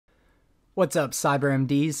What's up,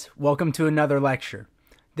 CyberMDs? Welcome to another lecture.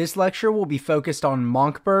 This lecture will be focused on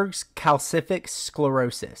Monckeberg's Calcific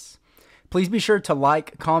Sclerosis. Please be sure to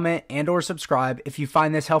like, comment, and/or subscribe if you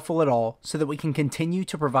find this helpful at all so that we can continue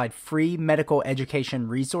to provide free medical education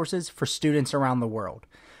resources for students around the world.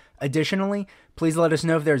 Additionally, please let us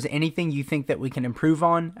know if there's anything you think that we can improve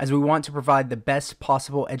on, as we want to provide the best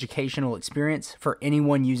possible educational experience for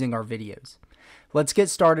anyone using our videos. Let's get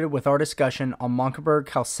started with our discussion on Monckeberg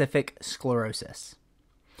Calcific Sclerosis.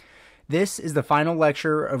 This is the final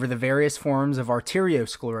lecture over the various forms of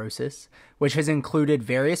arteriosclerosis, which has included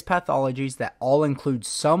various pathologies that all include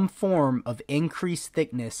some form of increased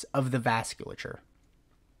thickness of the vasculature.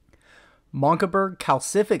 Monckeberg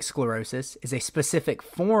Calcific Sclerosis is a specific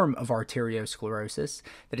form of arteriosclerosis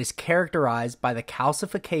that is characterized by the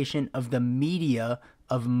calcification of the media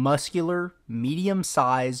of muscular,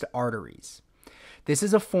 medium-sized arteries. This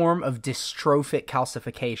is a form of dystrophic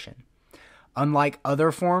calcification. Unlike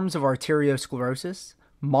other forms of arteriosclerosis,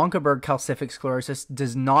 Monckeberg calcific sclerosis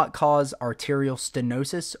does not cause arterial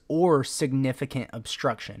stenosis or significant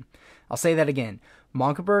obstruction. I'll say that again.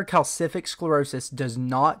 Monckeberg calcific sclerosis does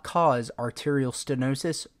not cause arterial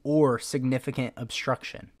stenosis or significant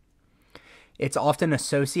obstruction. It's often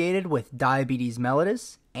associated with diabetes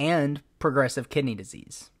mellitus and progressive kidney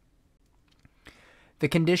disease. The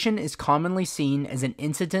condition is commonly seen as an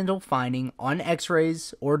incidental finding on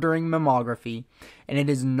X-rays or during mammography, and it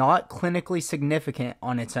is not clinically significant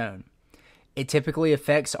on its own. It typically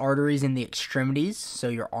affects arteries in the extremities, so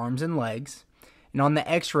your arms and legs, and on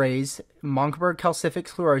the X-rays, Monckeberg calcific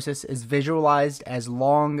sclerosis is visualized as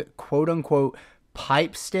long, quote-unquote,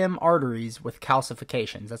 pipe stem arteries with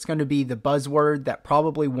calcifications. That's going to be the buzzword that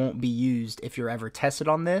probably won't be used if you're ever tested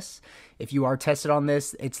on this. If you are tested on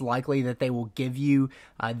this, it's likely that they will give you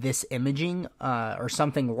this imaging or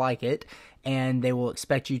something like it, and they will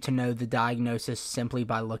expect you to know the diagnosis simply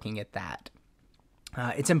by looking at that.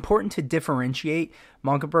 It's important to differentiate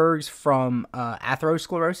Monckeberg's from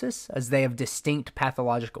atherosclerosis, as they have distinct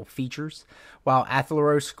pathological features, while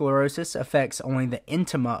atherosclerosis affects only the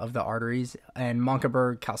intima of the arteries, and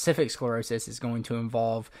Monckeberg calcific sclerosis is going to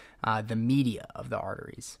involve the media of the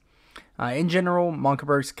arteries. In general,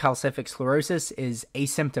 Monckeberg's calcific sclerosis is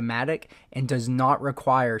asymptomatic and does not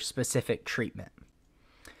require specific treatment.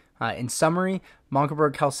 In summary,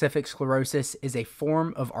 Monckeberg calcific sclerosis is a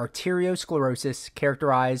form of arteriosclerosis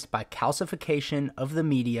characterized by calcification of the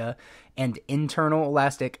media and internal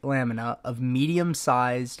elastic lamina of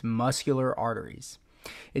medium-sized muscular arteries.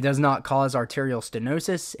 It does not cause arterial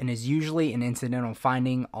stenosis and is usually an incidental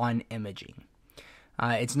finding on imaging.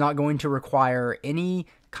 It's not going to require any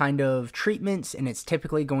kind of treatments, and it's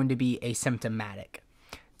typically going to be asymptomatic.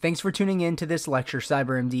 Thanks for tuning in to this lecture,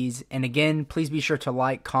 CyberMDs, and again, please be sure to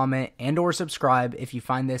like, comment, and/or subscribe if you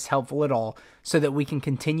find this helpful at all so that we can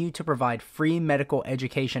continue to provide free medical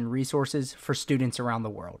education resources for students around the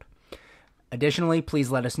world. Additionally, please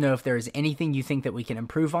let us know if there is anything you think that we can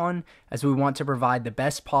improve on, as we want to provide the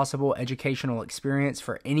best possible educational experience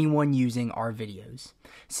for anyone using our videos.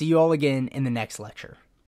 See you all again in the next lecture.